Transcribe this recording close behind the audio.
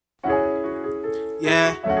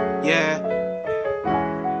yeah, yeah.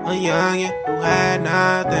 A youngin' who had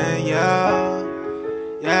nothing, yeah.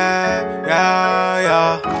 Yeah, yeah,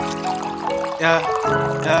 yeah. Yeah,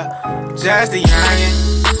 yeah. Just a youngin'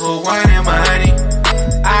 who wanted money.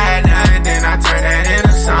 I had nothing, then I turned that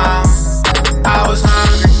into song. I was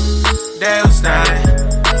hungry, they was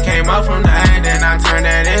stunning. Came up from nothing, then I turned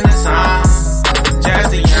that into song.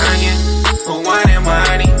 Just a youngin' who wanted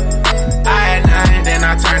money. I had nothing, then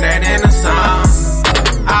I turned that into song.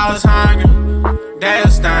 I was hungry, they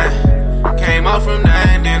was stunning. Came up from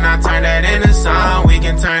nothing, then I turned that into song. We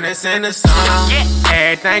can turn this into song.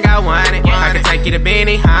 Everything I wanted. I can take you to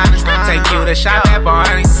Benihana's, take you to shop at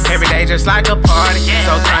Barney's. Every day just like a party.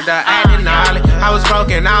 So turned to acting gnarly. I was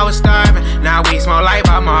broken, I was starving. Now we smoke like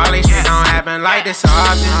Bob Marley. Shit don't happen like this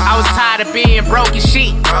often. I was tired of being broke and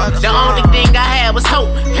shit. The only thing I had was hope,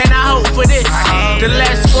 and I hope for this. The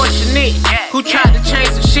less fortunate who tried to change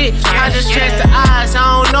some shit. I just changed the eyes. I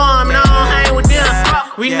don't know them and I don't hang with them.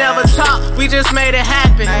 We never talk, we just made it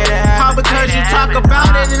happen. All because you talk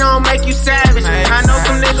about it, it don't make you savage. I know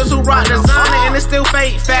some niggas who rock designer and it's still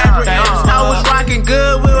fake fabric. I was rocking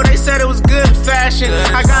Goodwill, they said it was good fashion.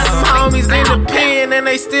 I got some homies in the pen and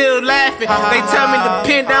they still laughing. They tell me to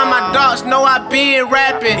pin down my dogs, know I been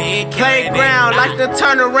rapping. Playground, like to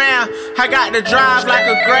turn around. I got to drive like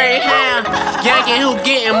a Greyhound. Yanking who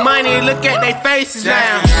getting money, look at they faces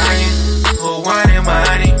now. Who wanted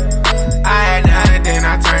money? I had nothing, then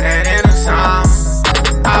I turned that into song.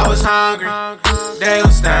 I was hungry, they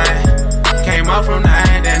was stunning. Came up from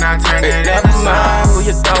nothing, then I turned that into song. Who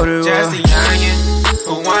you thought it was? Just a youngin'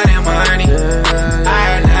 who wanted money. I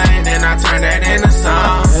had nothing, then I turned that into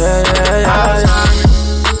song. I was hungry,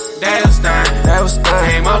 they was stunning.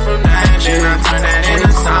 Came up from nothing, then I turned that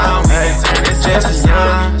into song. We can turn this into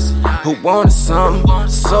song. Who wanted something,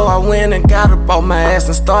 so I went and got up on my ass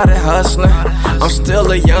and started hustling. I'm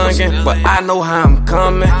still a youngin', but I know how I'm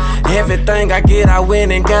coming. Everything I get, I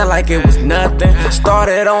went and got like it was nothing.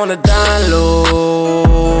 Started on the down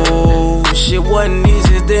low. Shit wasn't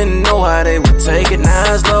easy, didn't know how they would take it.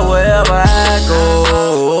 Now it's though wherever I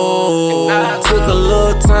go. Took a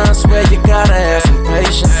little time, swear you gotta have some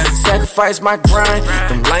patience. Sacrificed my grind,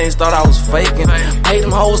 them lanes thought I was faking. Paid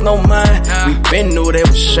them hoes no mind, we been knew they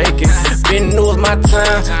was shaking. Been knew it was my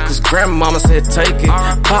time, cause grandmama said take it.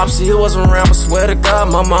 Popsy, he wasn't around, but swear to God,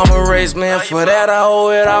 my mama raised me. And for that I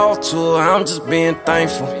owe it all to her, I'm just being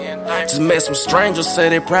thankful. Just met some strangers, say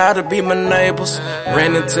they proud to be my neighbors.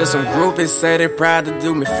 Ran into some groupies, say they proud to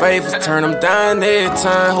do me favors. Turn them down every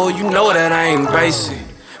time, oh you know that I ain't basic.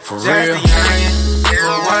 For real. Just a youngin' who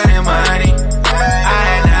wanted money. I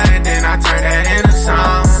had nothing, then I turned that into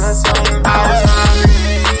song. I was hungry,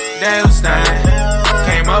 they was stunning.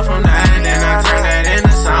 Came up from nothing, then I turned that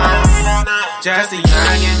into song. Just a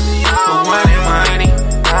youngin' who wanted money.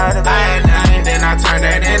 I had nothing, then I turned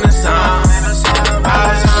that into